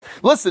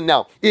Listen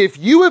now, if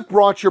you have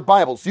brought your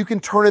Bibles, you can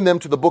turn in them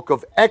to the book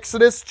of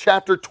Exodus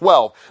chapter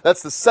 12.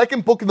 That's the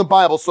second book in the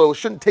Bible, so it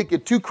shouldn't take you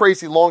too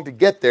crazy long to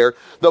get there.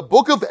 The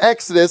book of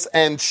Exodus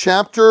and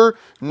chapter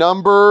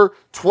number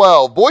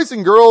 12. Boys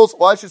and girls,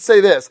 well, I should say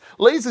this.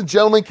 Ladies and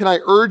gentlemen, can I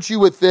urge you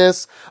with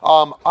this?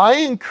 I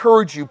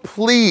encourage you,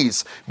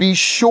 please be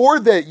sure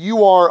that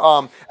you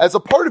are, as a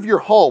part of your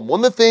home,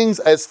 one of the things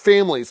as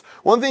families,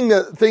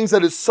 things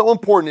that is so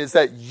important is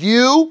that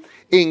you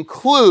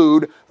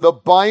include the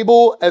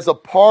Bible as a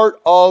part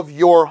of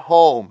your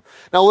home.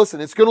 Now listen,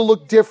 it's going to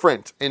look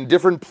different in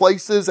different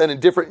places and in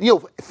different,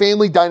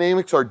 family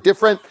dynamics are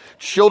different,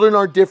 children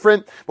are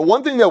different. But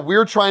one thing that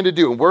we're trying to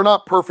do, and we're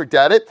not perfect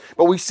at it,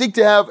 but we seek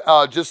to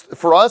have, just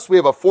for us, we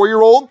have a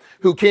 4-year-old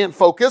who can't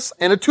focus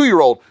and a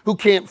 2-year-old who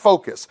can't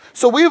focus.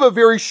 So we have a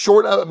very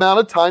short amount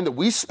of time that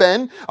we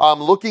spend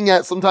looking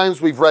at,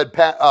 sometimes we've read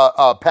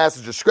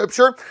passage of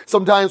scripture,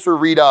 sometimes we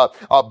read a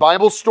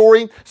Bible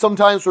story,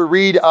 sometimes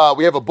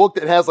we have a book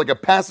that has like a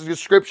passage of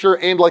scripture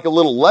and like a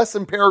little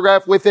lesson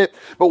paragraph with it.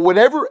 But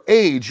whatever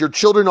age your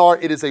children are,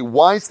 it is a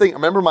wise thing. I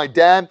remember my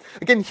dad,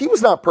 again, he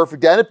was not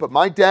perfect at it, but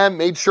my dad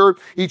made sure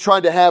he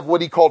tried to have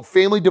what he called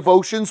family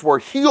devotions where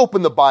he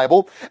opened the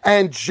Bible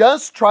and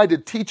just tried to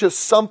teach us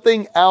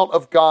something out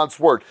of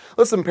God's word.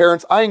 Listen,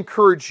 parents, I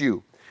encourage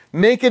you,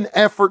 make an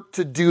effort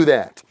to do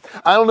that.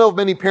 I don't know of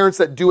many parents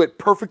that do it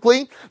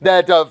perfectly,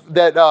 that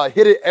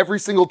hit it every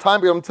single time,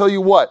 but I'm going to tell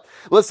you what.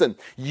 Listen,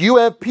 you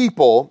have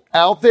people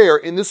out there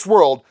in this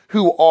world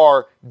who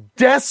are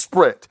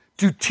desperate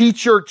to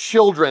teach your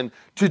children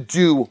to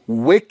do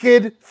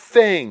wicked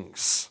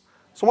things.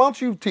 So why don't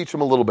you teach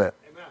them a little bit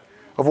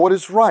of what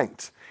is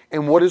right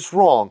and what is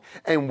wrong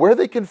and where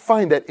they can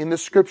find that in the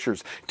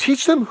scriptures.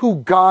 Teach them who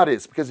God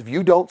is, because if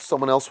you don't,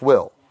 someone else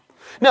will.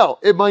 Now,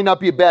 it might not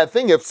be a bad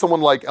thing if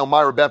someone like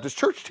Elmira Baptist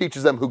Church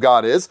teaches them who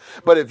God is,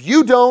 but if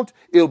you don't,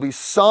 it'll be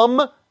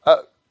some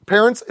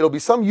parents, it'll be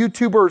some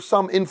YouTuber or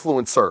some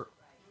influencer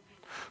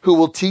who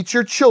will teach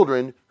your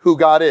children who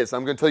God is.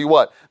 I'm going to tell you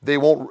what, they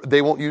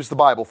won't use the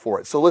Bible for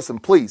it. So listen,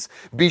 please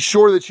be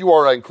sure that you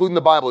are including the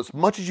Bible as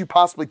much as you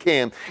possibly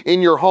can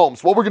in your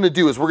homes. What we're going to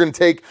do is we're going to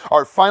take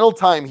our final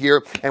time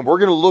here and we're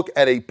going to look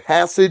at a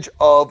passage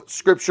of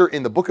scripture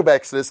in the book of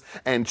Exodus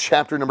and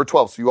chapter number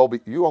 12. So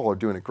you all are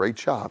doing a great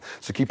job.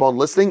 So keep on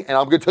listening. And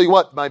I'm going to tell you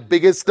what, my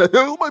biggest,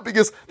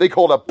 they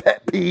call it a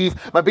pet peeve.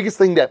 My biggest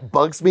thing that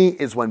bugs me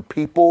is when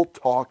people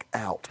talk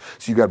out.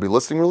 So you got to be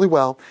listening really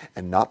well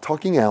and not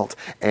talking out.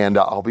 And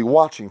I'll be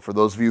watching for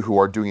those of you who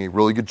are doing a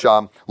really good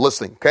job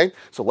listening, okay?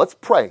 So let's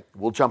pray.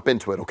 We'll jump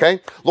into it,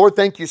 okay? Lord,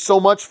 thank you so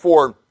much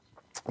for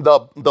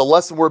the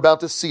lesson we're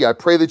about to see. I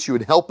pray that you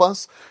would help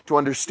us to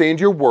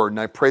understand your word, and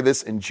I pray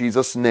this in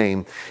Jesus'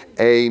 name.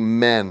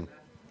 Amen.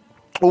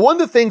 One of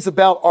the things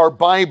about our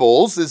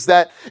Bibles is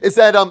that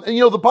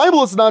the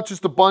Bible is not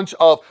just a bunch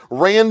of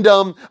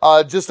random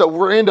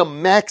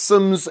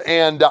maxims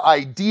and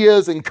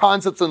ideas and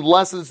concepts and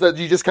lessons that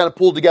you just kind of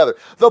pull together.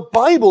 The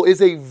Bible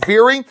is a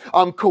very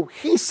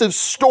cohesive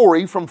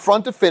story from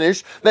front to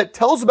finish that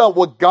tells about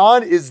what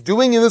God is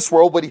doing in this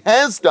world, what he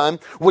has done,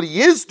 what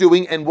he is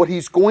doing, and what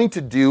he's going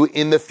to do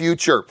in the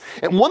future.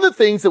 And one of the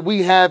things that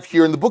we have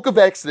here in the book of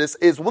Exodus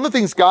is one of the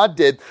things God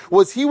did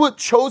was he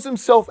chose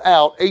himself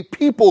out a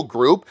people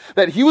group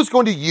that he was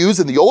going to use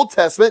in the Old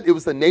Testament. It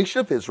was the nation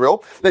of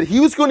Israel that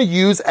he was going to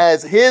use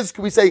as his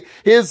picture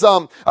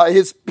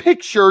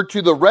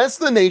to the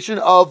rest of the nation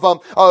of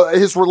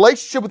his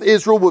relationship with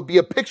Israel would be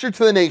a picture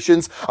to the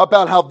nations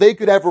about how they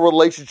could have a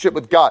relationship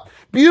with God.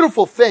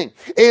 Beautiful thing.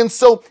 And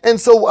so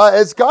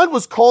as God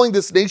was calling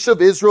this nation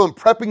of Israel and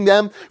prepping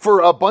them for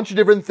a bunch of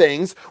different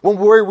things,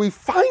 where we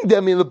find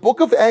them in the book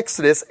of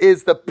Exodus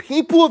is the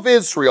people of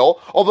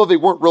Israel, although they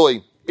weren't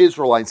really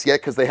Israelites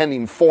yet because they hadn't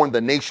even formed the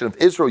nation of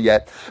Israel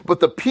yet. But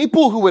the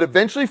people who would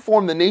eventually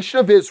form the nation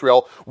of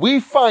Israel,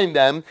 we find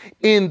them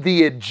in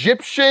the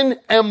Egyptian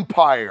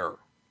Empire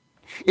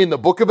in the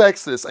book of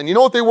Exodus. And you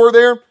know what they were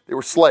there? They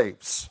were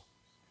slaves.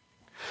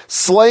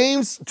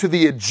 Slaves to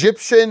the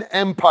Egyptian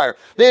Empire.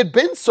 They had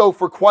been so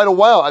for quite a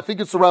while. I think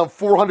it's around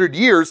 400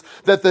 years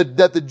that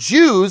the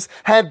Jews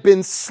had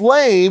been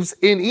slaves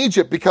in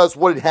Egypt, because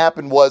what had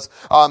happened was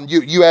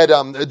you had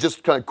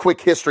just kind of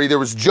quick history. There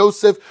was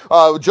Joseph.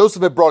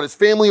 Joseph had brought his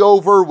family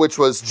over, which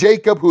was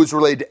Jacob, who was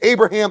related to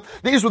Abraham.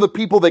 These were the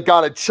people that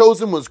God had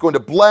chosen, was going to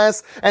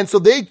bless. And so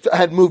they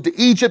had moved to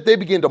Egypt. They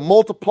began to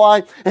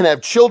multiply and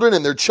have children,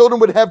 and their children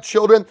would have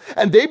children,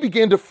 and they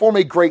began to form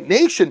a great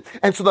nation.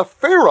 And so the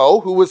Pharaoh,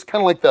 who was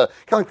kind of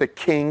like the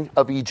king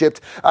of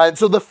Egypt. And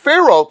so the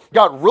Pharaoh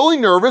got really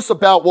nervous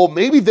about, well,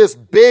 maybe this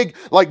big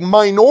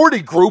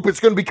minority group is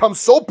going to become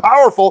so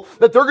powerful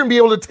that they're going to be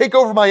able to take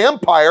over my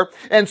empire.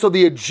 And so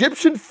the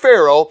Egyptian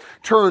Pharaoh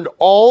turned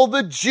all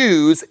the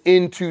Jews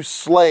into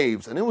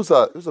slaves. And it was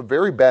a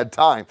very bad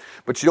time.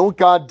 But you know what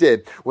God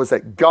did was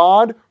that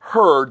God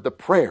heard the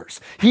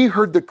prayers. He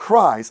heard the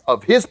cries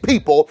of his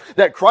people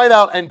that cried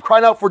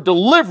out for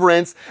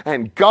deliverance,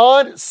 and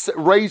God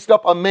raised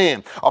up a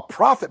man, a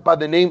prophet by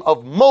the name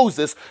of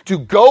Moses, to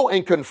go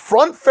and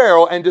confront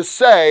Pharaoh and to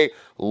say,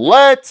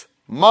 "Let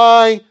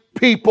my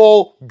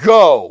people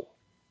go.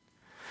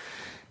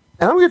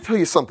 And I'm going to tell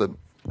you something.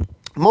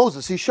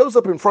 Moses, he shows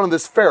up in front of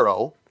this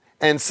Pharaoh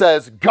and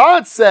says,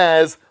 God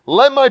says,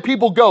 let my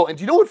people go. And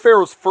do you know what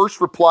Pharaoh's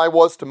first reply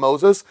was to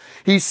Moses?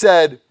 He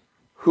said,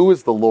 who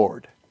is the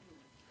Lord?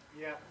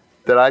 Yeah.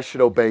 That I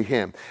should obey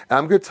him. And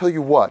I'm going to tell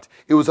you what,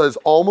 it was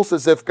almost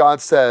as if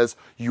God says,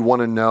 you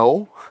want to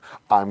know?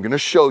 I'm going to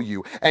show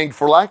you. And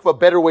for lack of a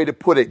better way to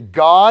put it,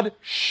 God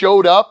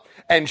showed up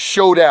and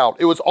showed out.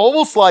 It was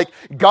almost like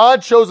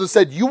God chose and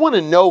said, you want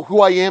to know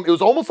who I am? It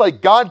was almost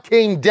like God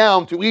came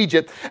down to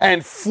Egypt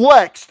and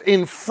flexed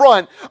in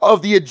front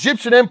of the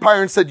Egyptian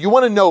empire and said, you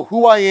want to know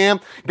who I am?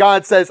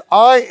 God says,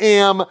 I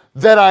am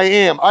that I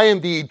am. I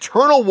am the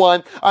eternal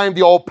one. I am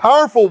the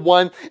all-powerful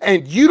one.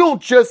 And you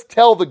don't just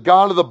tell the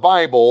God of the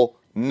Bible,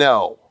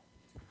 no.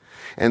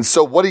 And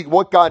so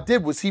what God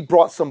did was he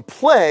brought some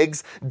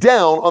plagues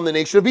down on the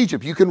nation of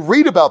Egypt. You can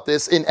read about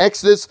this in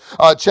Exodus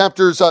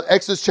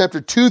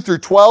chapter 2 through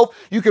 12.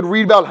 You can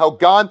read about how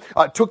God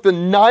took the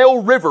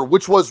Nile River,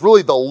 which was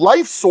really the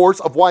life source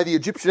of why the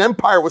Egyptian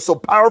empire was so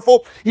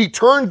powerful. He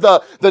turned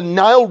the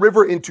Nile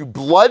River into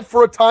blood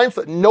for a time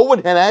so that no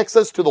one had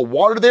access to the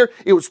water there.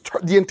 It was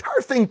the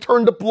entire thing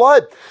turned to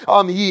blood.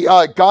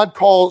 God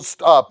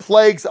caused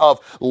plagues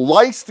of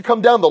lice to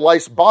come down. The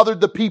lice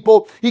bothered the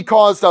people. He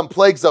caused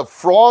plagues of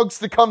frogs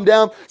to come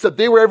down, so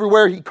they were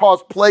everywhere. He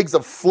caused plagues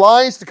of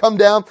flies to come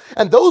down,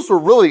 and those were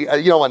really,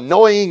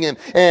 annoying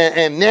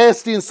and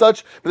nasty and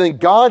such. But then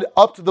God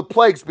upped the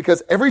plagues,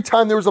 because every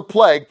time there was a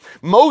plague,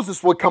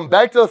 Moses would come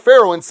back to the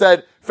Pharaoh and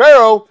said,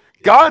 Pharaoh,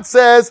 God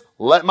says,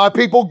 let my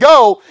people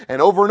go. And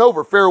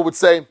over, Pharaoh would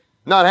say,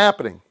 not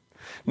happening.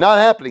 Not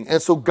happening.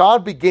 And so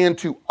God began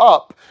to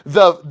up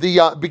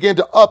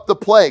the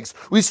plagues.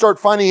 We start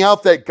finding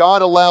out that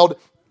God allowed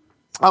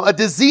a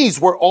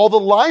disease where all the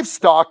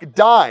livestock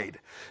died.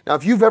 Now,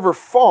 if you've ever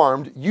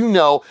farmed, you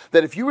know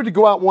that if you were to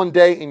go out one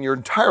day and your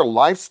entire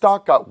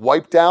livestock got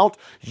wiped out,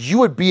 you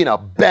would be in a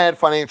bad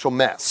financial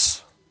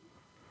mess.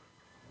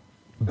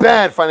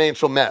 Bad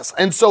financial mess.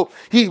 And so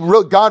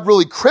God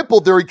really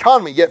crippled their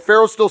economy. Yet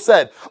Pharaoh still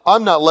said,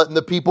 I'm not letting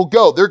the people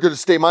go. They're going to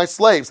stay my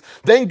slaves.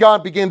 Then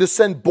God began to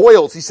send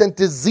boils. He sent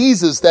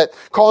diseases that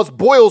caused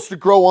boils to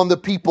grow on the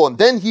people. And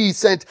then he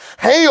sent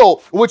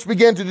hail, which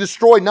began to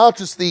destroy not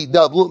just the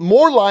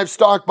more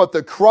livestock, but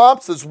the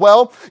crops as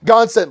well.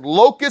 God sent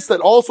locusts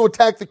that also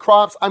attacked the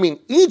crops. I mean,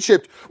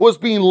 Egypt was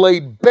being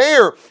laid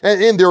bare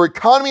in their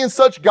economy and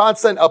such. God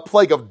sent a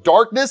plague of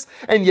darkness.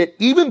 And yet,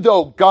 even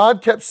though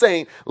God kept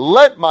saying,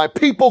 let my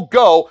people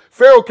go,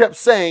 Pharaoh kept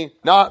saying,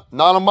 not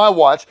on my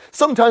watch.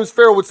 Sometimes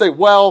Pharaoh would say,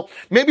 well,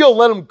 maybe I'll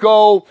let them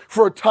go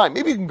for a time.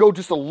 Maybe you can go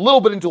just a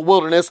little bit into the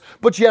wilderness,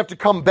 but you have to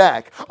come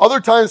back. Other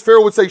times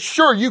Pharaoh would say,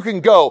 sure, you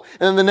can go.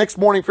 And then the next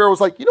morning Pharaoh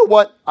was like, you know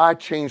what? I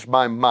changed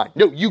my mind.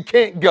 No, you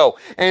can't go.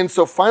 And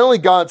so finally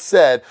God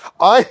said,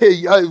 I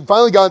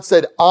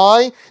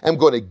am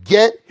going to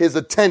get his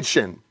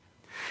attention.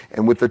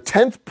 And with the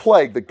 10th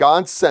plague that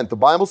God sent, the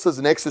Bible says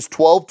in Exodus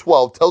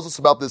 12:12 tells us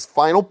about this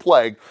final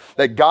plague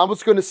that God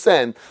was going to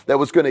send that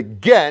was going to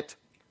get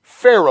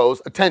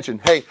Pharaoh's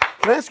attention. Hey,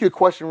 can I ask you a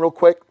question real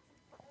quick?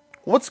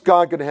 What's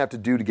God going to have to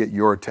do to get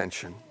your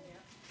attention?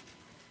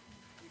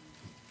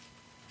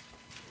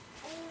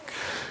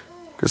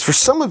 Because for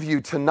some of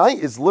you, tonight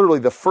is literally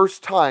the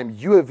first time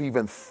you have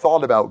even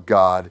thought about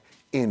God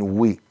in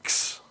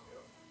weeks.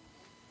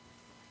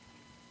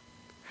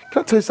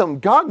 Can I tell you something?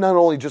 God not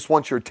only just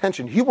wants your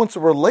attention, he wants a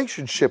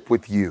relationship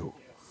with you.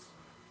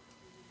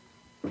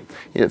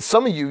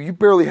 Some of you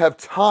barely have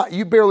time.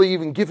 You barely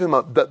even give him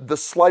the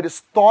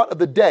slightest thought of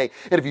the day.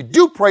 And if you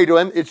do pray to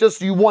him, it's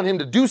just you want him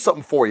to do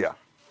something for you.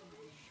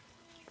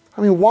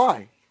 I mean,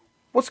 why?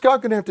 What's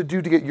God going to have to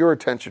do to get your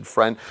attention,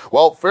 friend?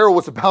 Well, Pharaoh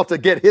was about to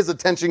get his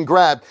attention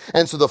grabbed.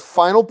 And so the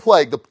final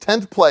plague, the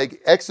 10th plague,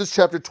 Exodus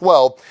chapter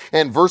 12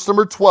 and verse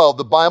number 12,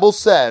 the Bible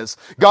says,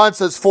 God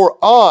says, for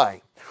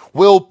I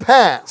will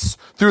pass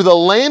through the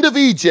land of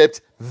Egypt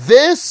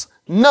this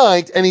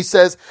night, and he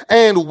says,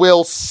 and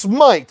will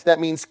smite, that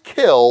means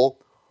kill,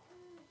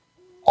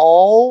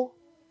 all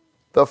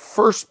the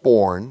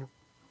firstborn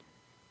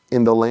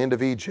in the land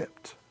of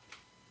Egypt.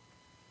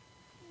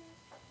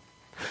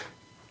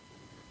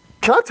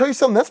 Can I tell you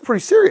something? That's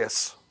pretty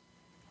serious.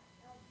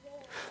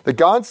 That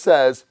God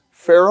says,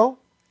 Pharaoh,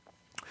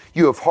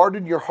 you have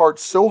hardened your heart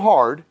so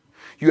hard.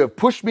 You have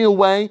pushed me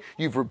away.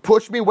 You've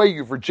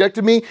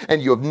rejected me,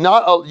 and you've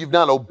not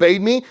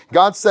obeyed me.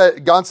 God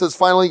says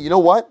finally, you know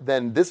what?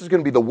 Then this is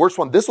going to be the worst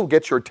one. This will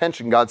get your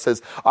attention. God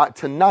says,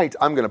 tonight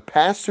I'm going to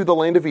pass through the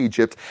land of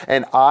Egypt,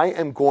 and I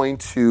am going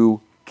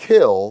to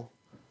kill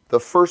the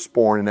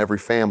firstborn in every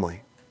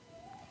family.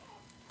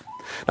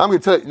 Now I'm going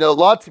to tell you, a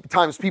lot of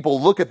times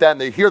people look at that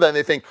and they hear that and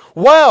they think,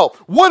 wow,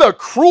 what a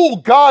cruel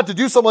God to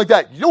do something like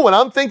that. You know what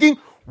I'm thinking?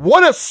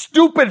 What a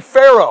stupid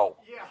Pharaoh.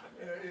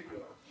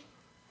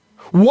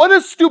 What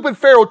a stupid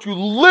Pharaoh to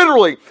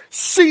literally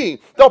see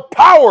the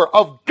power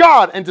of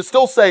God and to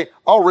still say,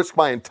 I'll risk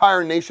my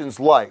entire nation's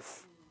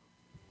life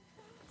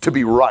to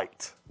be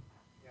right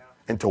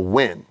and to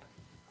win.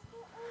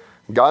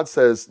 God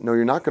says, no,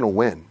 you're not going to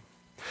win.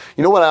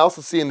 You know what I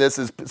also see in this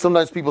is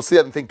sometimes people see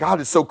that and think God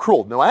is so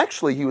cruel. No,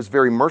 actually, he was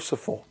very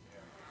merciful.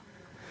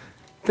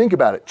 Think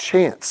about it.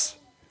 Chance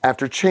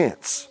after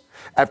chance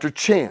after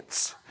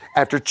chance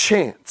after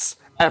chance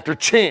after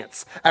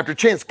chance after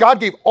chance. God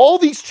gave all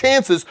these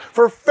chances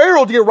for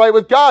Pharaoh to get right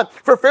with God,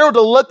 for Pharaoh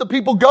to let the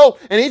people go.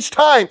 And each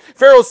time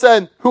Pharaoh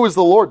said, who is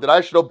the Lord that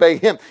I should obey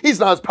him? He's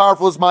not as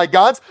powerful as my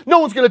gods. No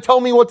one's going to tell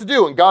me what to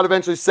do. And God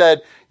eventually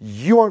said,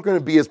 you aren't going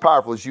to be as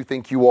powerful as you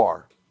think you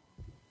are.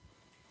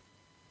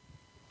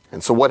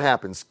 And so what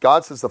happens?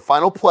 God says the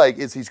final plague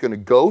is he's going to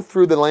go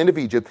through the land of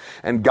Egypt,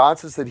 and God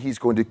says that he's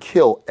going to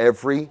kill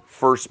every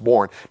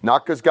firstborn.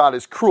 Not because God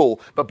is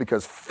cruel, but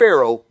because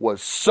Pharaoh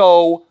was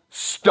so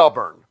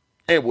stubborn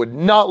and would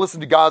not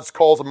listen to God's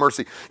calls of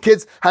mercy.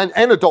 Kids and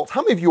adults,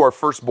 how many of you are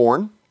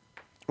firstborn?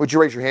 Would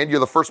you raise your hand? You're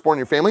the firstborn in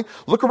your family?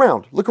 Look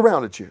around. Look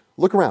around at you.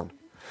 Look around.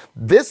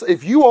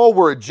 If you all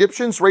were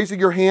Egyptians raising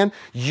your hand,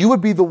 you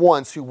would be the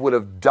ones who would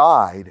have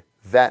died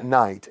that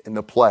night in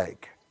the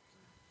plague.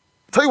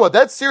 Tell you what,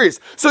 that's serious.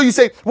 So you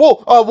say,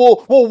 well,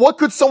 what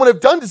could someone have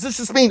done? Does this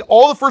just mean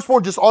all the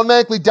firstborn just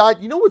automatically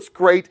died? You know what's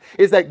great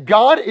is that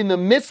God, in the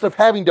midst of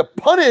having to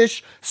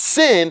punish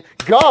sin,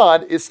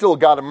 God is still a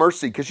God of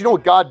mercy. Because you know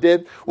what God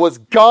did? Was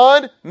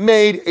God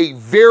made a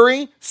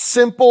very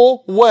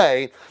simple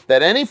way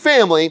that any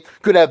family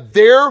could have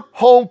their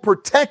home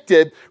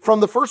protected from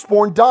the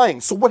firstborn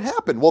dying. So what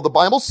happened? Well, the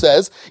Bible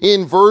says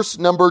in verse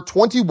number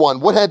 21,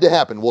 what had to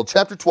happen? Well,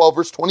 chapter 12,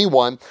 verse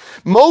 21,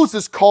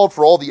 Moses called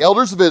for all the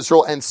elders of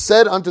Israel and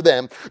said unto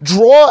them,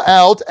 draw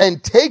out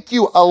and take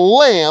you a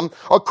lamb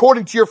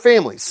according to your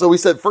families. So he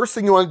said, first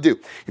thing you want to do,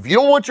 if you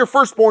don't want your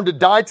firstborn to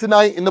die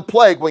tonight in the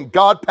plague when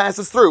God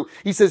passes through,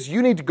 he says,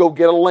 you need to go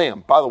get a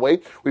lamb. By the way,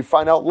 we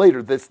find out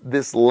later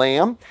this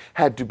lamb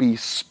had to be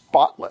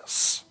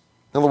spotless.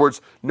 In other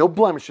words, no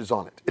blemishes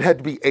on it. It had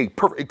to be a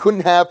perfect. It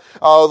couldn't have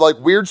like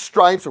weird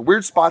stripes or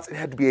weird spots. It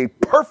had to be a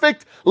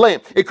perfect lamb.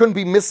 It couldn't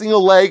be missing a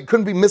leg. It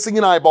couldn't be missing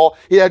an eyeball.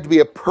 It had to be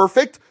a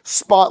perfect,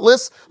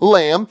 spotless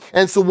lamb.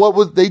 And so what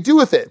would they do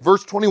with it?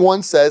 Verse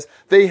 21 says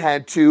they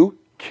had to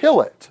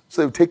kill it.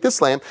 So they would take this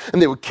lamb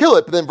and they would kill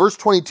it. But then verse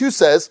 22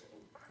 says,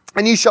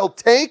 and ye shall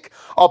take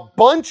a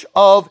bunch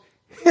of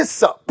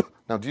hyssop.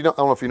 Now, I don't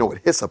know if you know what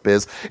hyssop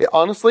is.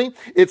 Honestly,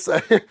 it's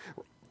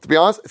to be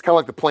honest, it's kind of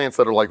like the plants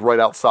that are like right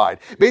outside.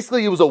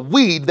 Basically, it was a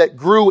weed that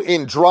grew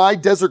in dry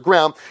desert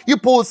ground. You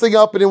pull this thing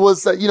up and it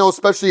was,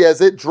 especially as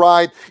it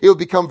dried, it would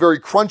become very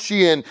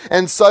crunchy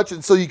and such.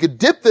 And so you could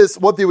dip this.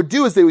 What they would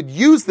do is they would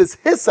use this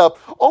hyssop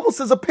almost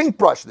as a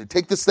paintbrush. They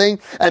take this thing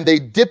and they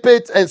dip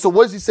it. And so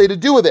what does he say to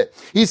do with it?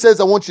 He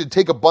says, I want you to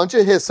take a bunch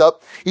of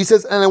hyssop. He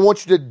says, and I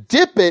want you to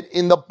dip it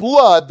in the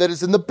blood that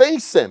is in the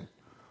basin.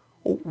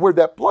 Where'd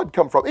that blood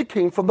come from? It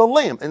came from the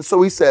lamb. And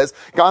so he says,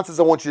 God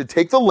says, I want you to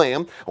take the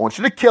lamb, I want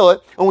you to kill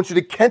it, I want you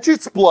to catch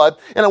its blood,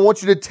 and I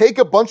want you to take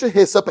a bunch of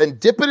hyssop and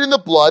dip it in the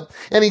blood.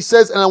 And he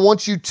says, and I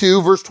want you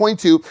to, verse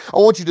 22, I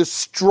want you to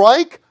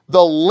strike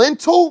the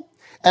lintel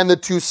and the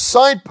two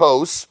side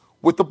posts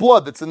with the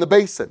blood that's in the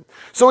basin.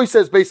 So he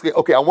says basically,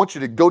 okay, I want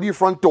you to go to your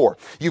front door.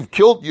 You've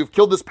killed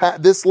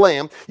this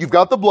lamb. You've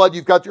got the blood.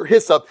 You've got your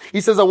hyssop.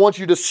 He says, I want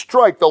you to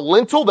strike the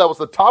lintel, that was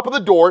the top of the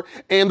door,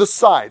 and the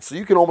sides. So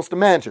you can almost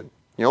imagine,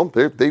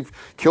 they've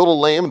killed a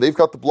lamb and they've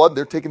got the blood.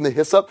 They're taking the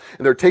hyssop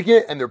and they're taking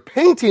it and they're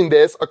painting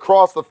this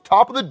across the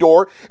top of the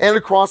door and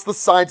across the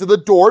sides of the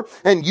door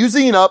and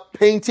using it up,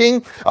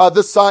 painting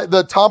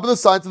the top of the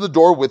sides of the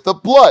door with the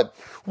blood.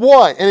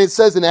 Why? And it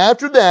says, and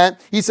after that,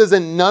 he says,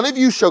 and none of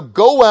you shall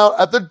go out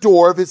at the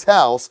door of his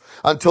house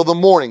until the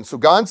morning. So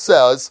God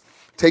says,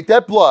 take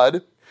that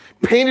blood,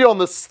 paint it on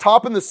the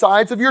top and the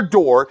sides of your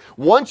door.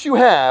 Once you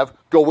have,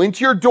 go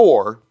into your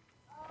door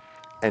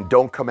and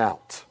don't come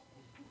out.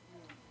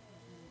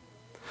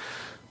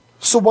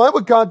 So why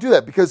would God do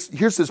that? Because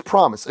here's his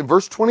promise. In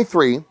verse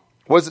 23,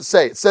 what does it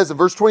say? It says in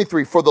verse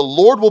 23, for the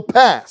Lord will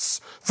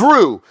pass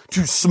through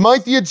to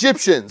smite the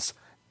Egyptians.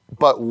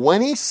 But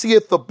when he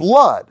seeth the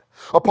blood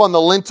upon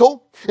the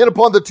lintel and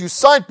upon the two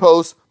side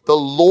posts, the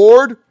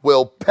Lord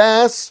will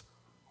pass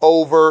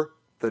over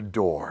the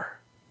door.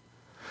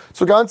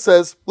 So God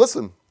says,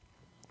 listen,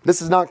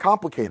 this is not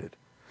complicated.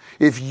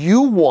 If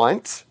you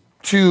want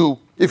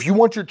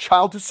your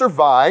child to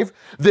survive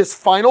this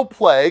final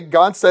plague,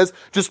 God says,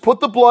 just put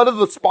the blood of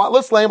the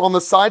spotless lamb on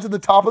the sides and the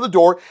top of the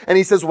door. And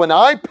he says, when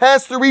I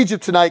pass through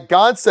Egypt tonight,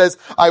 God says,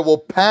 I will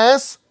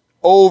pass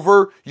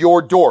over your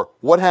door.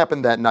 What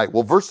happened that night?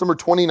 Well, verse number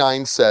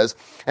 29 says,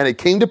 and it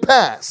came to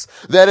pass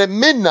that at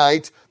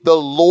midnight the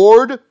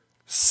Lord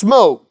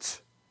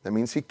smote, that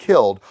means he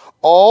killed,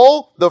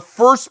 all the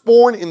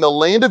firstborn in the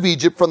land of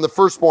Egypt, from the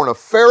firstborn of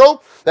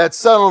Pharaoh that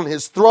sat on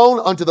his throne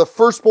unto the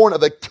firstborn of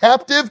the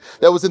captive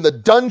that was in the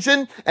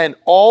dungeon, and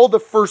all the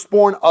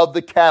firstborn of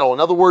the cattle.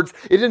 In other words,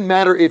 it didn't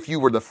matter if you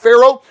were the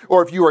Pharaoh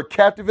or if you were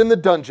captive in the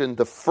dungeon,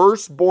 the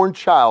firstborn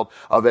child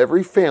of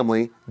every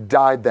family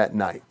died that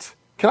night.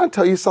 Can I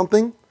tell you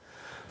something?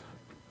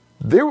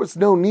 There was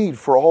no need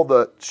for all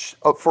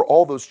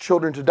those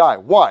children to die.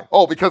 Why?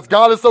 Oh, because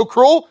God is so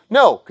cruel?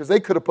 No, because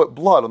they could have put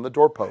blood on the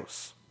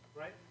doorposts.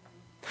 Right.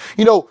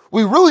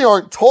 We really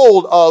aren't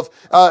told of,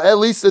 at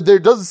least there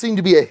doesn't seem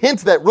to be a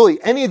hint that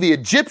really any of the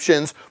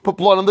Egyptians put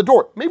blood on the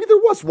door. Maybe there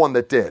was one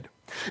that did.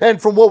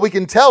 And from what we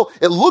can tell,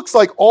 it looks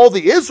like all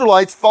the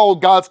Israelites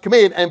followed God's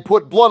command and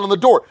put blood on the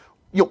door.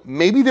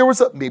 Maybe there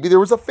was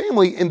a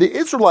family in the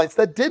Israelites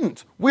that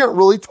didn't. We aren't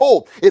really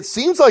told. It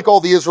seems like all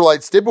the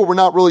Israelites did, but we're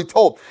not really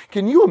told.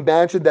 Can you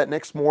imagine that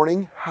next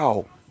morning?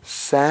 How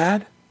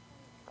sad?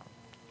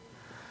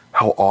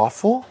 How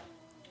awful?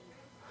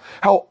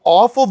 How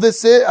awful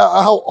this is!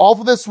 How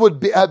awful this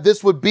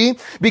would be,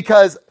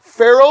 because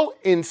Pharaoh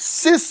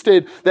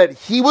insisted that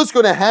he was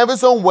going to have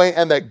his own way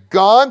and that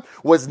God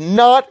was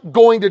not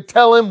going to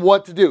tell him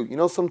what to do.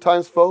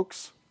 Sometimes,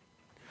 folks,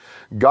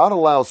 God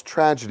allows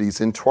tragedies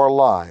into our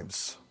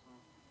lives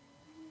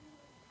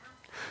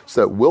so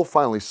that we'll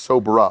finally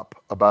sober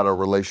up about our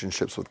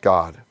relationships with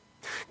God.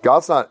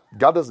 God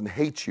doesn't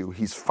hate you.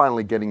 He's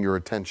finally getting your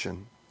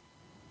attention.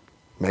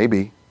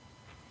 Maybe.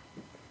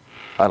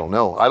 I don't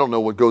know. I don't know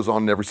what goes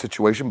on in every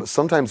situation, but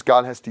sometimes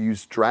God has to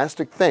use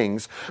drastic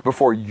things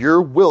before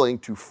you're willing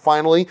to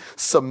finally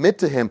submit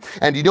to him.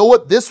 And you know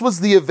what? This was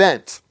the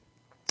event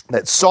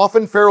that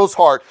softened Pharaoh's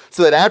heart,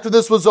 so that after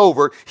this was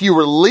over, he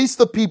released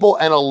the people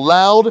and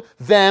allowed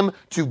them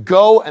to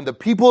go, and the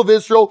people of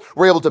Israel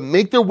were able to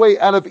make their way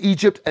out of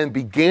Egypt and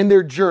began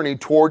their journey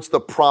towards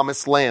the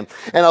promised land.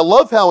 And I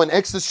love how in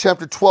Exodus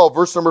chapter 12,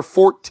 verse number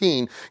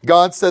 14,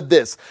 God said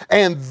this,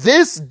 and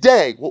this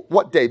day,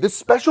 what day? This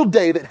special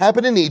day that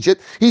happened in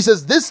Egypt, he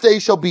says, this day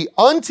shall be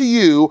unto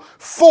you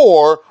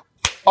for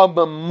a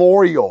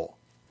memorial.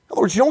 In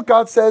other words, you know what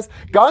God says?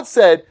 God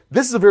said,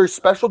 this is a very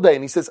special day.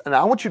 And he says, and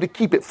I want you to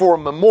keep it for a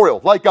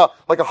memorial, like a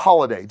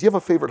holiday. Do you have a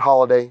favorite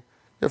holiday? You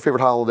have a favorite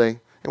holiday?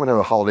 Anyone have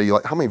a holiday you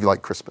like? How many of you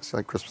like Christmas? You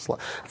like Christmas a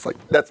lot? It's like,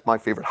 that's my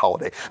favorite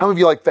holiday. How many of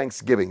you like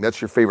Thanksgiving? That's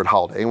your favorite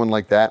holiday. Anyone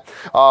like that?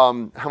 How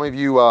many of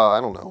you,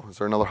 I don't know, is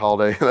there another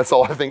holiday? That's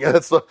all I think,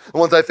 that's the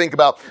ones I think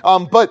about.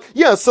 But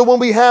yeah, so when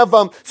we have,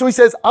 so he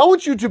says, I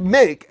want you to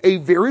make a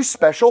very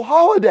special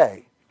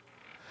holiday.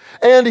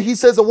 And he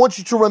says, I want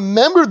you to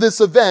remember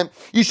this event.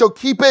 You shall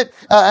keep it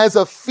as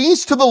a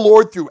feast to the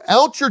Lord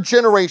throughout your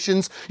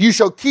generations. You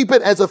shall keep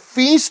it as a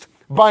feast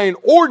by an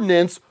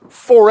ordinance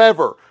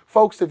forever.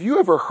 Folks, have you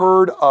ever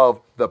heard of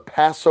the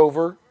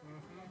Passover?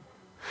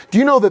 Do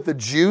you know that the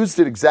Jews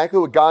did exactly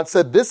what God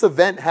said? This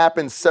event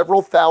happened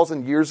several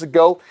thousand years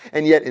ago,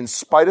 and yet in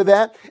spite of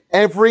that,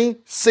 every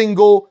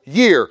single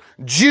year,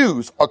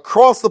 Jews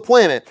across the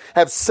planet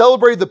have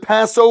celebrated the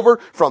Passover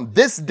from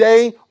this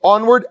day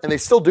onward, and they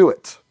still do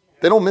it.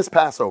 They don't miss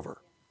Passover.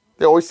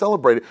 They always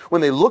celebrate it when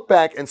they look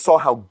back and saw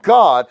how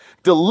God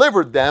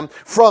delivered them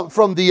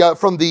from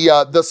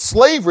the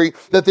slavery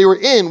that they were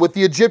in with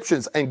the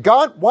Egyptians. And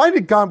why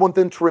did God want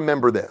them to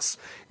remember this?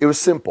 It was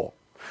simple.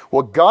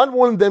 What God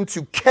wanted them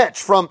to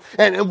catch from,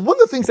 and one of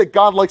the things that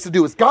God likes to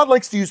do is God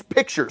likes to use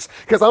pictures.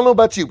 Because I don't know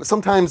about you, but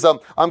sometimes I'm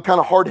kind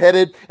of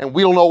hard-headed and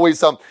we don't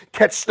always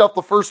catch stuff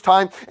the first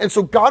time. And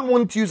so God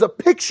wanted to use a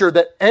picture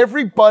that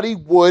everybody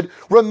would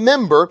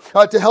remember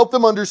to help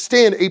them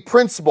understand a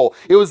principle.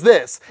 It was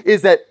this,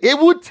 is that it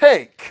would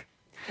take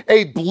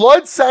a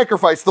blood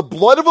sacrifice, the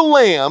blood of a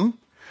lamb,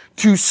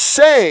 to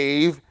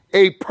save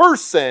a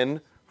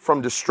person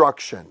from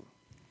destruction.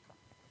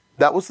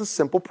 That was the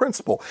simple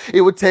principle.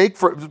 It would take,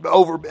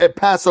 at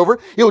Passover,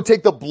 it would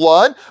take the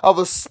blood of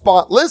a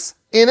spotless,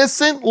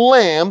 innocent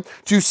lamb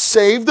to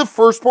save the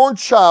firstborn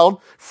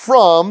child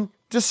from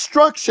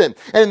destruction.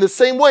 And in the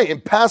same way, in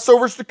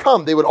Passovers to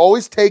come, they would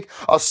always take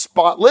a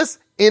spotless,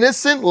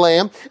 innocent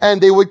lamb and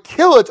they would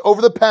kill it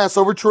over the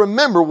Passover to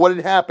remember what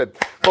had happened.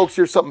 Folks,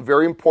 here's something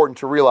very important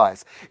to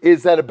realize,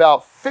 is that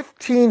about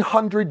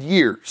 1,500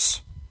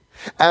 years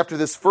after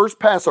this first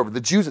Passover,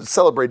 the Jews had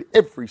celebrated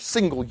every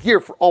single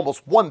year for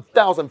almost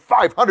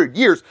 1,500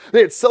 years.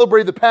 They had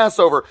celebrated the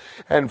Passover.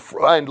 And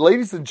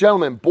ladies and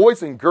gentlemen,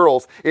 boys and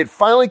girls, it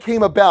finally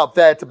came about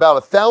that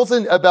about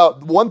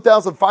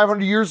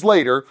 1,500 years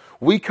later,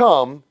 we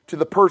come to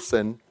the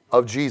person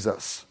of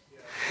Jesus.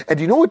 And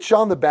do you know what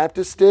John the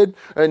Baptist did?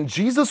 And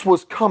Jesus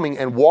was coming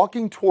and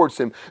walking towards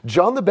him.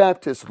 John the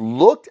Baptist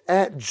looked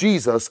at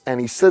Jesus and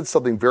he said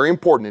something very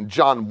important. In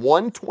John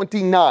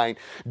 1:29,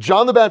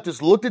 John the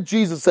Baptist looked at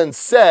Jesus and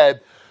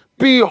said,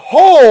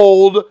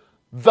 "Behold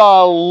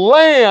the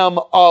Lamb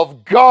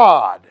of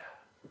God."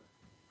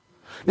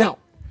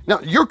 Now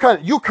you're kind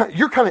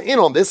of in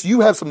on this. You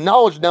have some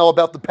knowledge now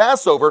about the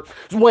Passover.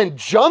 When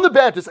John the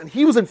Baptist, and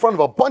he was in front of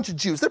a bunch of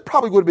Jews, there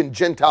probably would have been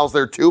Gentiles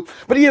there too,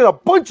 but he had a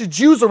bunch of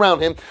Jews around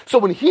him. So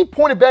when he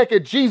pointed back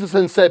at Jesus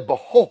and said,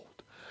 "Behold,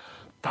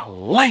 the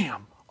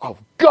Lamb of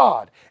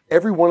God,"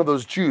 every one of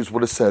those Jews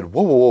would have said,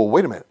 whoa,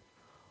 wait a minute.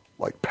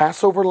 Like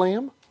Passover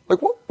lamb?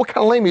 Like what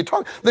kind of lamb are you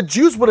talking? The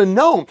Jews would have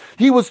known.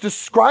 He was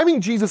describing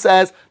Jesus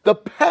as the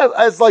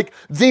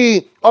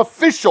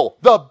official,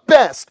 the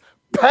best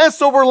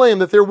Passover lamb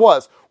that there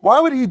was.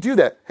 Why would he do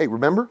that? Hey,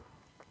 remember?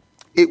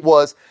 It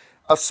was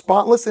a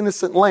spotless,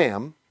 innocent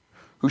lamb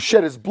who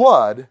shed his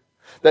blood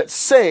that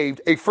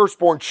saved a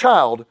firstborn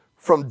child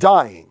from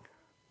dying,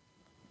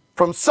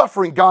 from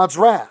suffering God's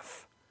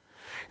wrath.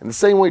 In the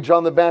same way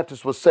John the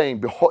Baptist was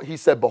saying, he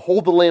said,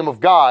 behold the Lamb of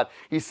God,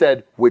 he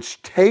said,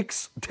 which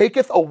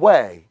taketh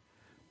away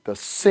the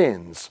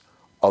sins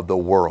of the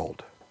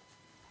world.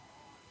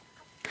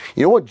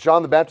 You know what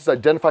John the Baptist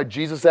identified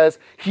Jesus as?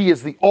 He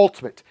is the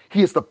ultimate.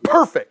 He is the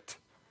perfect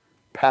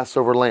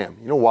Passover lamb.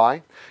 You know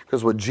why?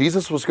 Because what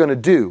Jesus was going to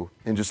do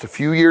in just a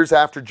few years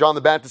after John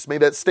the Baptist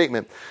made that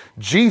statement,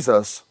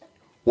 Jesus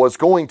was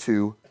going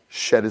to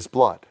shed his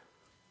blood.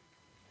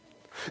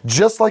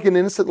 Just like an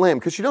innocent lamb.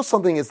 Because you know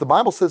something is the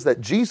Bible says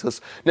that Jesus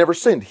never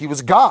sinned. He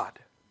was God.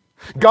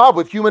 God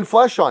with human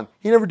flesh on.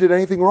 He never did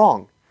anything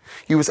wrong.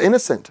 He was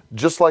innocent,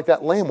 just like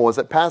that lamb was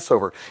at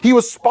Passover. He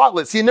was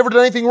spotless. He had never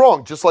done anything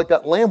wrong, just like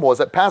that lamb was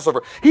at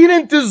Passover. He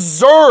didn't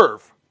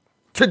deserve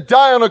to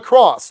die on a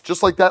cross,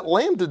 just like that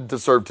lamb didn't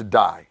deserve to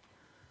die.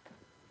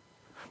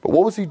 But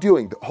what was he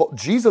doing?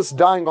 Jesus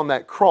dying on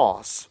that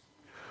cross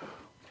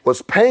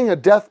was paying a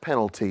death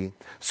penalty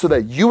so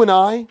that you and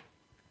I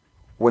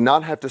would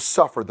not have to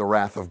suffer the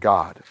wrath of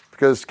God.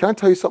 Because can I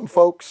tell you something,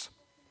 folks?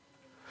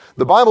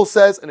 The Bible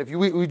says, and if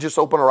we just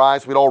open our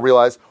eyes, we'd all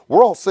realize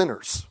we're all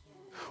sinners.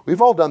 We've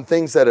all done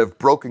things that have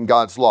broken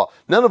God's law.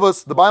 None of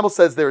us, the Bible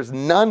says there is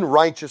none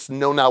righteous,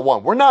 no, not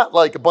one. We're not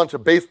like a bunch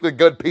of basically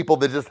good people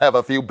that just have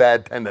a few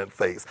bad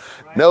tendencies.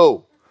 Right.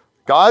 No.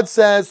 God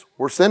says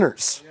we're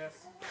sinners.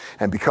 Yes.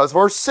 And because of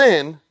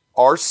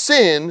our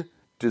sin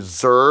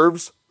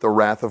deserves the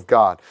wrath of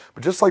God.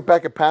 But just like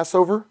back at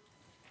Passover,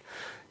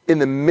 in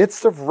the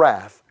midst of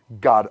wrath,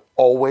 God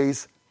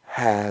always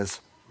has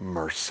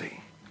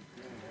mercy.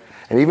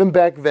 And even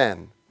back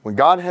then, when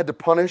God had to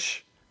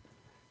punish,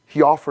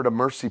 he offered a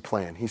mercy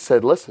plan. He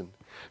said, listen,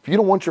 if you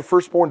don't want your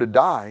firstborn to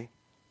die,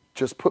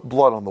 just put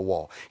blood on the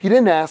wall. He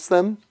didn't ask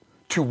them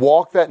to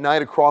walk that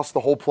night across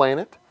the whole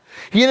planet.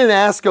 He didn't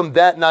ask them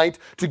that night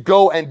to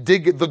go and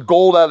dig the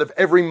gold out of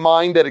every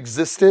mine that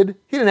existed.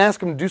 He didn't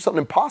ask them to do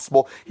something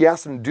impossible. He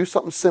asked them to do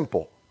something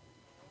simple.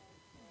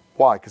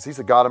 Why? Because he's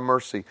a God of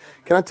mercy.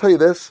 Can I tell you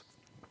this?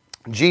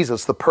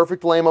 Jesus, the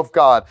perfect Lamb of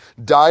God,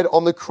 died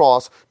on the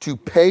cross to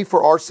pay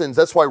for our sins.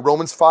 That's why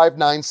Romans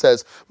 5:9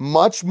 says,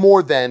 much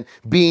more than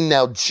being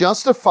now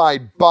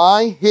justified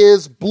by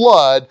his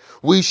blood,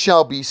 we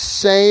shall be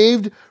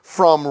saved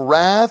from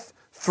wrath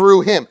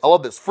through him. I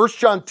love this. 1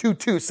 John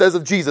 2:2 says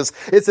of Jesus,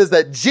 it says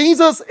that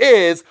Jesus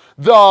is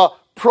the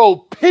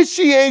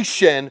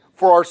propitiation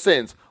for our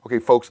sins. Okay,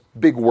 folks,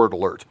 big word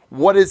alert.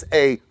 What is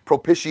a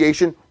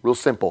propitiation? Real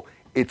simple.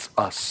 It's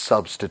a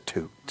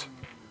substitute.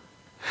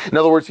 In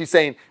other words, he's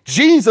saying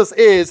Jesus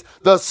is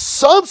the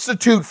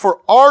substitute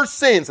for our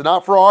sins, and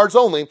not for ours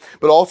only,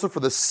 but also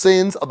for the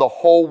sins of the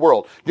whole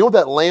world. You know what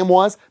that lamb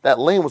was? That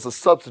lamb was a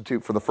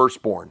substitute for the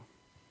firstborn.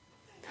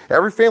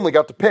 Every family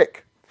got to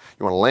pick.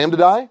 You want a lamb to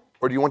die,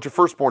 or do you want your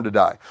firstborn to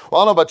die?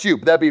 Well, I don't know about you,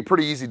 but that'd be a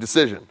pretty easy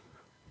decision.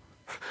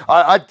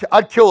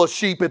 I'd kill a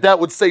sheep if that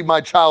would save my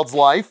child's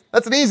life.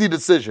 That's an easy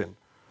decision.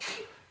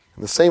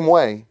 In the same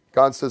way,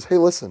 God says, hey,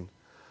 listen,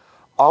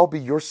 I'll be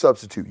your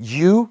substitute.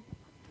 You,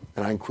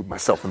 and I include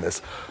myself in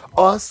this,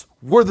 us,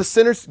 we're the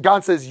sinners.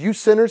 God says, you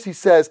sinners, he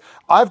says,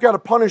 I've got to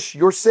punish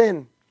your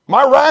sin.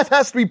 My wrath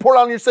has to be poured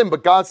out on your sin.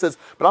 But God says,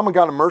 but I'm a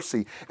God of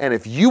mercy. And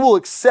if you will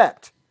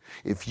accept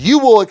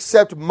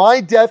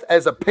my death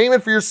as a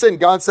payment for your sin,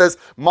 God says,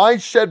 my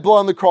shed blood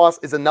on the cross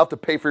is enough to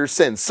pay for your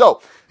sins.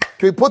 So,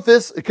 can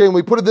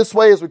we put it this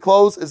way as we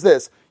close, is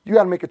this, you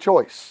got to make a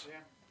choice. Yeah.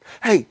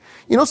 Hey,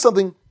 you know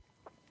something?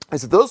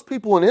 Is that those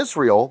people in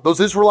Israel, those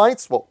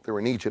Israelites, well, they were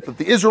in Egypt, but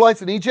the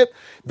Israelites in Egypt,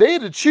 they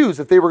had to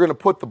choose if they were going to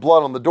put the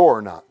blood on the door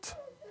or not.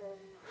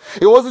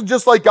 It wasn't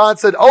just like God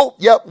said, oh,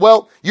 yeah,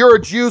 well, you're a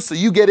Jew, so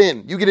you get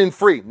in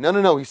free.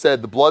 No. He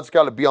said, the blood's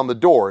got to be on the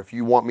door if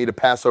you want me to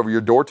pass over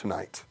your door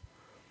tonight.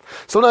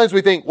 Sometimes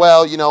we think,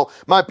 well,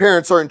 my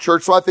parents are in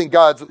church, so I think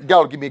God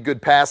will give me a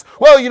good pass.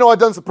 Well, I've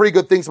done some pretty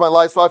good things in my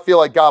life, so I feel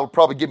like God will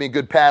probably give me a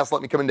good pass,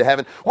 let me come into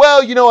heaven.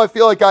 Well, I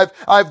feel like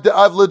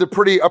I've lived a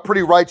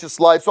pretty righteous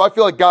life, so I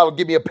feel like God will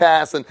give me a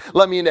pass and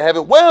let me into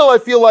heaven. Well, I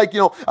feel like,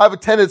 I've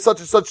attended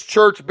such and such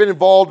church, been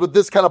involved with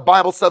this kind of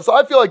Bible stuff, so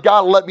I feel like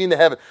God will let me into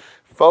heaven.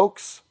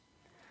 Folks,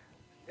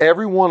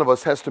 every one of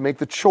us has to make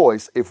the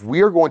choice if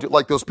we are going to,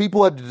 like those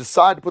people had to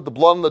decide to put the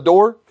blood on the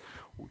door.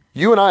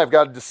 You and I have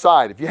got to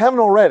decide. If you haven't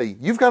already,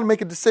 you've got to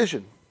make a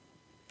decision.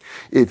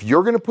 If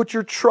you're going to put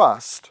your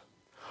trust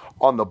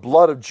on the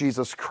blood of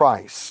Jesus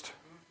Christ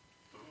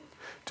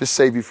to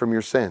save you from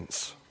your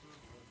sins.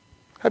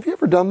 Have you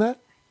ever done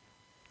that?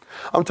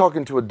 I'm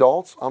talking to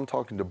adults. I'm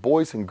talking to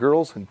boys and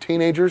girls and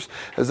teenagers.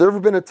 Has there ever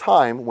been a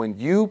time when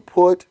you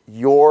put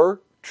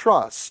your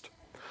trust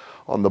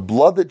on the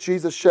blood that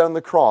Jesus shed on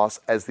the cross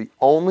as the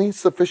only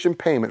sufficient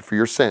payment for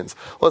your sins?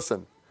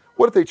 Listen.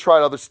 What if they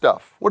tried other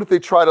stuff? What if they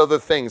tried other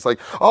things like,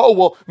 oh,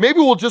 well, maybe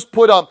we'll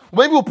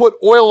put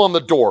oil on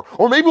the door,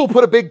 or maybe we'll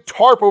put a big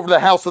tarp over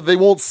the house so they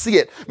won't see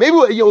it. Maybe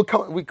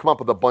we come up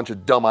with a bunch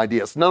of dumb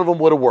ideas. None of them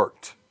would have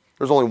worked.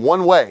 There's only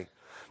one way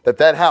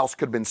that house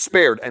could have been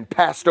spared and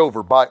passed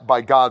over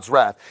by God's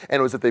wrath,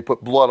 and it was that they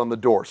put blood on the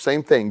door.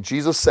 Same thing.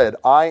 Jesus said,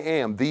 I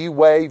am the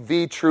way,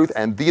 the truth,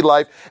 and the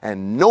life,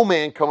 and no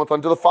man cometh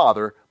unto the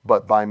Father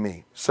but by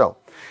me. So,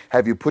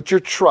 have you put your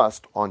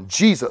trust on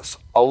Jesus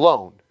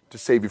alone to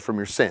save you from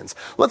your sins?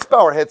 Let's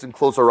bow our heads and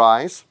close our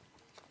eyes.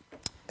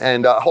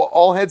 And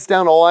all heads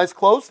down, all eyes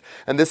closed.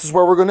 And this is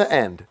where we're going to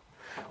end.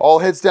 All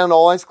heads down,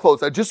 all eyes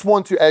closed. I just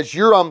want to, as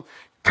you're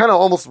kind of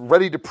almost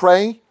ready to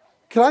pray,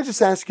 can I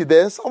just ask you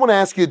this? I want to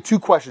ask you 2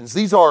 questions.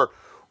 These are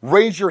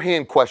raise your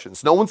hand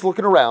questions. No one's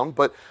looking around,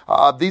 but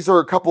these are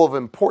a couple of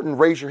important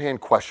raise your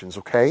hand questions,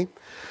 okay?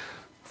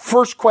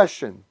 First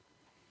question.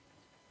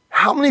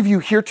 How many of you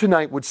here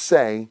tonight would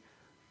say,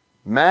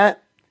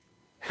 Matt,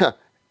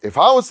 if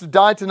I was to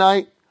die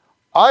tonight,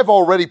 I've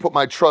already put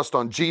my trust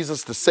on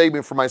Jesus to save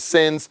me from my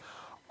sins.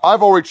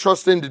 I've already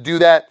trusted him to do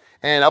that,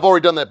 and I've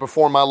already done that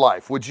before in my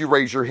life. Would you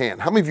raise your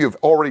hand? How many of you have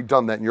already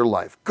done that in your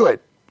life?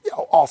 Good. Yeah,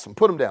 awesome.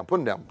 Put them down. Put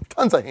them down.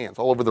 Tons of hands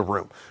all over the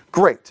room.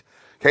 Great.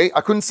 Okay,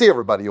 I couldn't see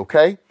everybody,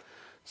 okay?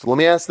 So let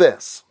me ask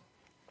this.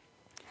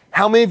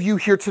 How many of you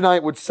here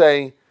tonight would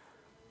say,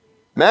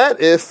 Matt,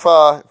 if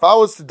I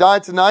was to die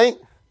tonight,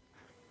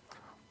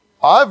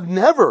 I've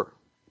never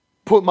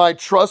put my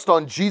trust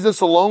on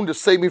Jesus alone to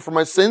save me from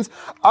my sins.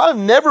 I've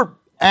never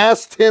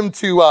asked him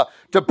to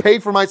pay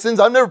for my sins.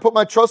 I've never put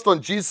my trust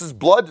on Jesus'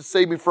 blood to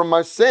save me from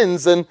my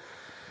sins. And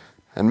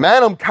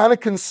man, I'm kind of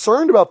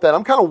concerned about that.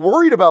 I'm kind of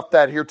worried about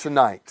that here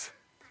tonight.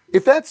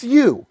 If that's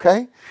you,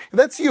 okay? If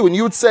that's you, and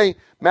you would say,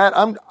 Matt,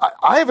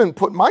 I haven't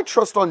put my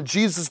trust on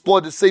Jesus'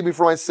 blood to save me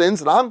from my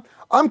sins, and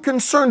I'm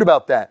concerned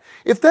about that.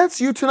 If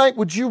that's you tonight,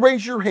 would you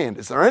raise your hand?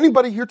 Is there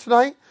anybody here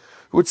tonight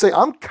who would say,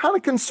 I'm kind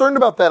of concerned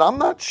about that. I'm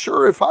not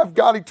sure if I've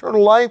got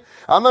eternal life.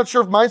 I'm not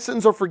sure if my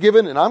sins are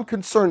forgiven, and I'm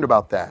concerned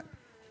about that.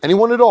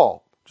 Anyone at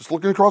all? Just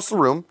looking across the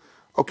room.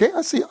 Okay,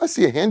 I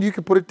see a hand. You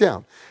can put it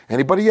down.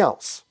 Anybody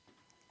else?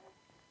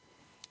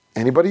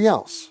 Anybody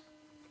else?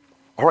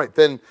 All right,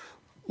 then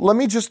let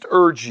me just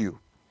urge you.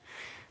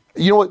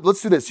 You know what?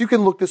 Let's do this. You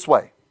can look this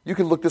way. You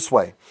can look this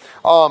way.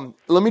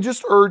 Let me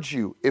just urge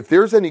you, if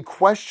there's any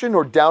question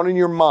or doubt in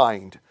your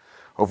mind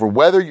over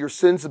whether your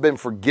sins have been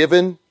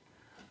forgiven,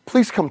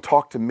 please come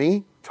talk to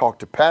me, talk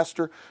to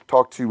Pastor,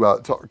 talk to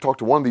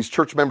one of these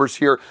church members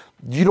here.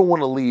 You don't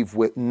want to leave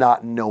with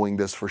not knowing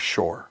this for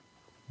sure.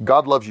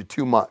 God loves you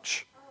too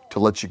much to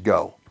let you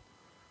go.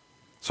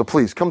 So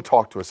please come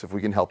talk to us if we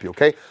can help you,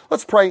 okay?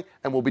 Let's pray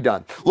and we'll be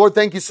done. Lord,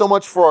 thank you so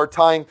much for our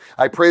time.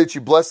 I pray that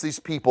you bless these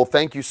people.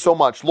 Thank you so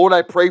much. Lord,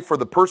 I pray for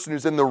the person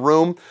who's in the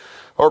room,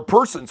 or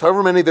persons,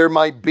 however many there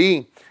might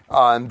be,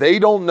 and they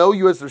don't know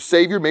you as their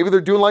Savior. Maybe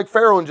they're doing like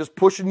Pharaoh and just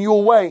pushing you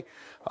away.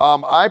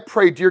 I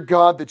pray, dear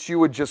God, that you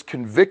would just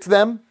convict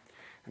them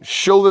and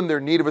show them their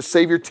need of a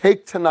Savior.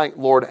 Take tonight,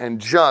 Lord,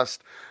 and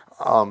just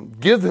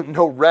give them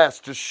no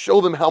rest. Just show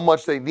them how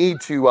much they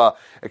need to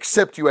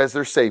accept you as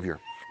their Savior.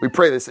 We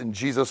pray this in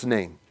Jesus'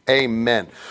 name. Amen.